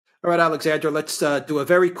All right, Alexandra, let's do a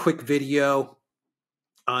very quick video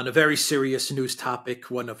on a very serious news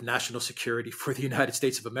topic, one of national security for the United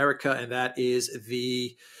States of America, and that is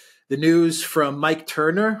the news from Mike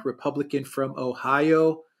Turner, Republican from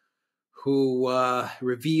Ohio, who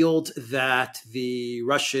revealed that the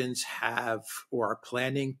Russians have or are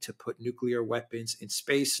planning to put nuclear weapons in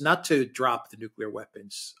space, not to drop the nuclear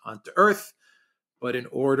weapons onto Earth, but in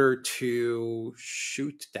order to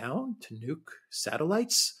shoot down, to nuke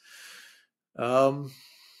satellites. The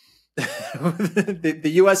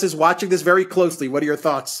U.S. is watching this very closely. What are your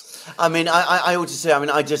thoughts? I mean, I ought to say,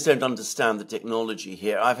 I just don't understand the technology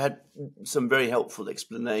here. I've had some very helpful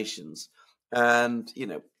explanations. And,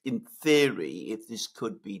 in theory, if this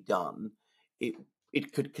could be done,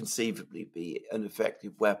 it could conceivably be an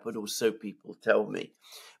effective weapon, or so people tell me.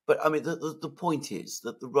 But, the point is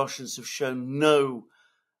that the Russians have shown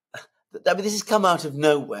this has come out of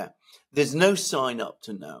nowhere. There's no sign up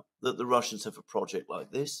to now that the Russians have a project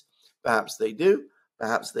like this. Perhaps they do,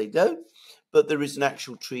 perhaps they don't. But there is an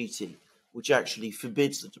actual treaty which actually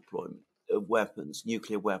forbids the deployment of weapons,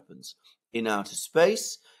 nuclear weapons, in outer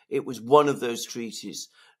space. It was one of those treaties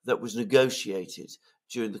that was negotiated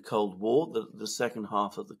during the Cold War, the second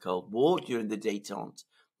half of the Cold War, during the détente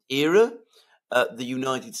era. The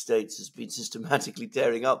United States has been systematically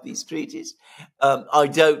tearing up these treaties. I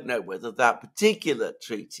don't know whether that particular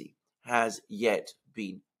treaty has yet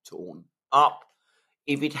been torn up.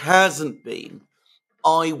 If it hasn't been,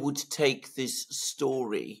 I would take this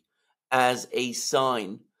story as a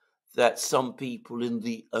sign that some people in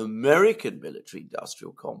the American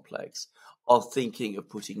military-industrial complex are thinking of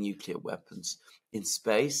putting nuclear weapons in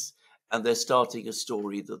space, and they're starting a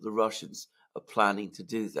story that the Russians are planning to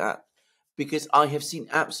do that. Because I have seen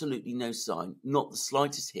absolutely no sign, not the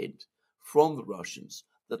slightest hint from the Russians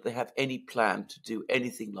that they have any plan to do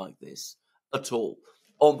anything like this at all.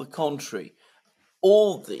 On the contrary,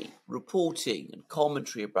 all the reporting and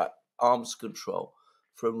commentary about arms control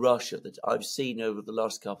from Russia that I've seen over the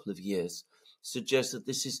last couple of years suggests that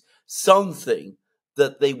this is something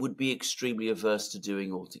that they would be extremely averse to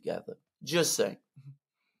doing altogether. Just saying.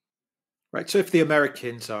 Right. So if the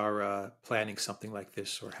Americans are planning something like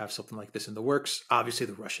this or have something like this in the works, obviously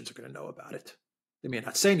the Russians are going to know about it. They may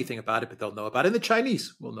not say anything about it, but they'll know about it. And the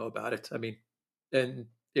Chinese will know about it. And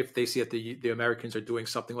if they see that the Americans are doing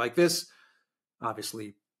something like this,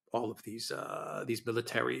 obviously all of these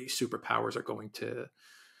military superpowers are going to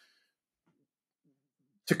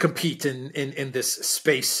compete in this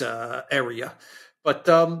space area. But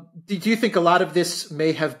do you think a lot of this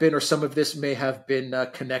may have been, or some of this may have been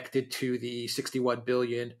connected to the $61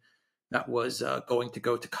 billion that was going to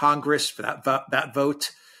go to Congress for that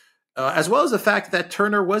vote, as well as the fact that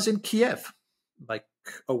Turner was in Kiev like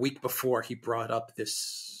a week before he brought up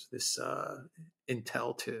this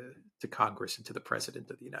intel to Congress and to the President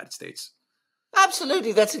of the United States?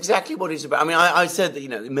 Absolutely, that's exactly what it's about. I said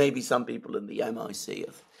that maybe some people in the MIC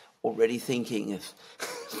are already thinking of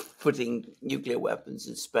putting nuclear weapons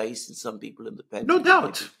in space, and some people in the Pentagon. No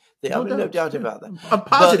doubt. No doubt about that. I'm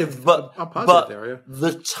positive. I'm positive there. Yeah.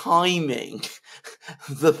 The timing,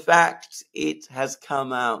 the fact it has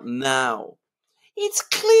come out now, it's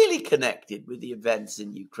clearly connected with the events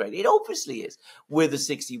in Ukraine. It obviously is, with a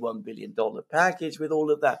 $61 billion package, with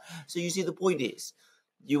all of that. So you see, the point is,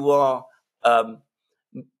 you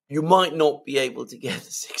might not be able to get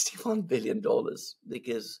the $61 billion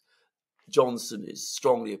because Johnson is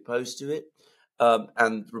strongly opposed to it,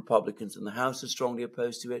 and Republicans in the House are strongly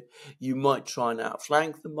opposed to it. You might try and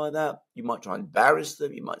outflank them by that. You might try and embarrass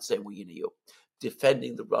them. You might say, well, you're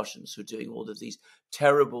defending the Russians who are doing all of these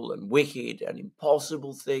terrible and wicked and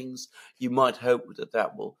impossible things. You might hope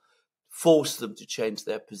that will force them to change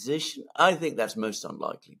their position. I think that's most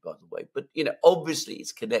unlikely, by the way. But, obviously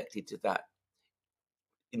it's connected to that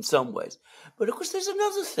in some ways. But, of course, there's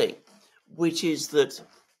another thing, which is that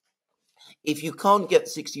if you can't get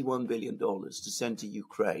 $61 billion to send to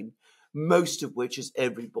Ukraine, most of which, as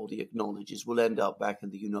everybody acknowledges, will end up back in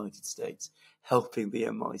the United States helping the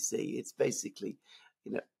MIC. It's basically,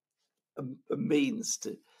 a means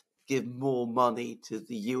to give more money to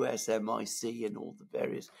the US MIC and all the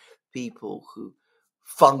various people who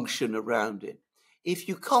function around it. If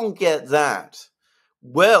you can't get that,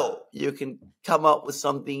 well, you can come up with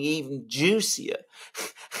something even juicier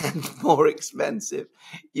and more expensive.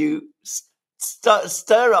 You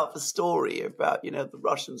stir up a story about, the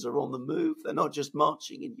Russians are on the move. They're not just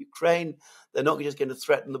marching in Ukraine. They're not just going to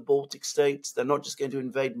threaten the Baltic states. They're not just going to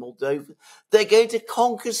invade Moldova. They're going to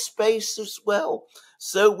conquer space as well.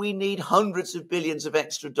 So we need hundreds of billions of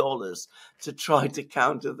extra dollars to try to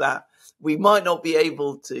counter that. We might not be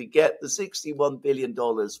able to get the $61 billion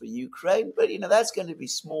for Ukraine, but, that's going to be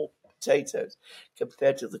small potatoes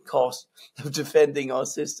compared to the cost of defending our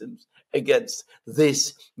systems against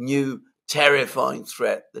this new terrifying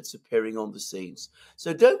threat that's appearing on the scenes.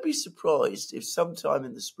 So don't be surprised if sometime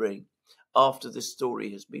in the spring, after this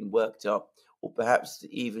story has been worked up, or perhaps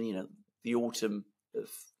even, the autumn of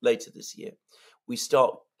later this year, we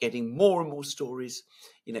start getting more and more stories,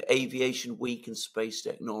 Aviation Week and Space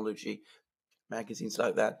Technology, magazines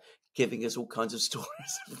like that, giving us all kinds of stories,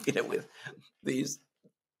 with these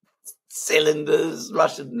cylinders,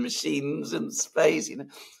 Russian machines in space,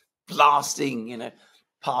 blasting,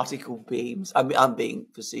 particle beams. I'm being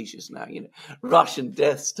facetious now, Russian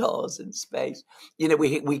Death Stars in space.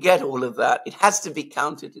 We get all of that. It has to be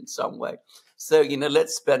counted in some way. So,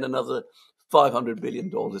 let's spend another $500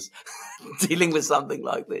 billion dealing with something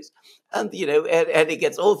like this. And, and it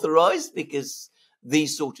gets authorized because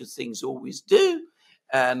these sort of things always do.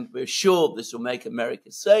 And we're sure this will make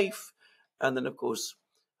America safe. And then, of course,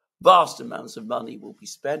 vast amounts of money will be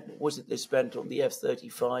spent. What was it they spent on the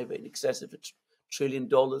F-35 in excess of $1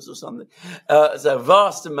 trillion or something? So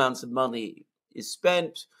vast amounts of money is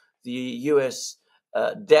spent. The US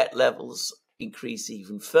debt levels increase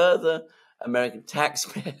even further. American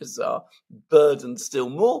taxpayers are burdened still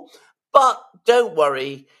more. But don't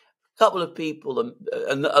worry, a couple of people,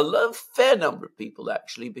 and a fair number of people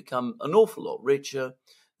actually, become an awful lot richer.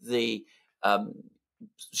 The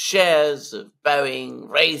shares of Boeing,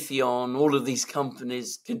 Raytheon, all of these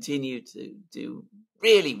companies continue to do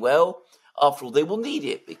really well. After all, they will need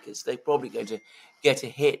it because they're probably going to get a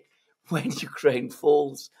hit when Ukraine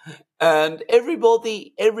falls. And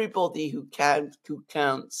everybody who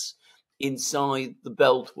counts inside the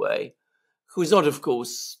Beltway, who is not, of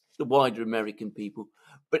course, the wider American people,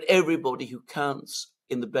 but everybody who counts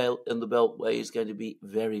in the Beltway is going to be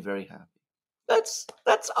very, very happy. That's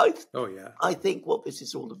I think what this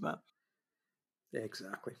is all about.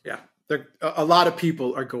 Exactly. Yeah. A lot of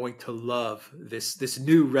people are going to love this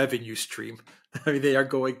new revenue stream. I mean, they are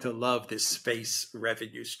going to love this space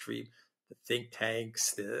revenue stream. The think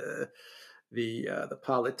tanks, the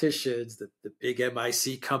politicians, the big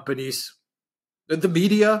MIC companies, the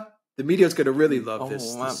media. The media is going to really love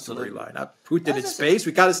this storyline. Putin in space.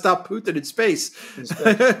 We got to stop Putin in space.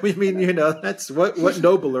 We mean, that's what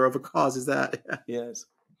nobler of a cause is that? Yes.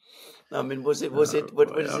 I mean, was it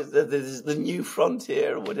the new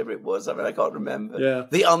frontier or whatever it was? I mean, I can't remember. Yeah.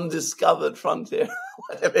 The undiscovered frontier,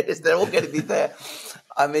 whatever it is, they're all going to be there.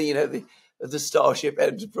 I mean, the Starship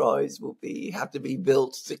Enterprise will have to be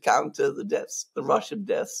built to counter the Russian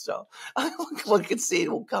Death Star. One can see it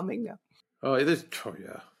all coming now. Oh, it is. Oh,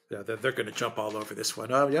 yeah. Yeah, they're going to jump all over this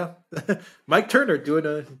one. Oh, yeah. Mike Turner doing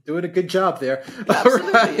a good job there. Absolutely,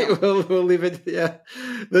 all right, yeah. We'll leave it. Yeah,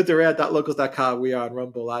 theduran.locals.com. We are on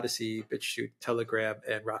Rumble, Odyssey, BitChute, Telegram,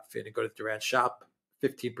 and Rockfin. And go to the Duran shop.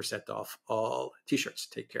 15% off all T-shirts.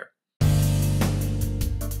 Take care.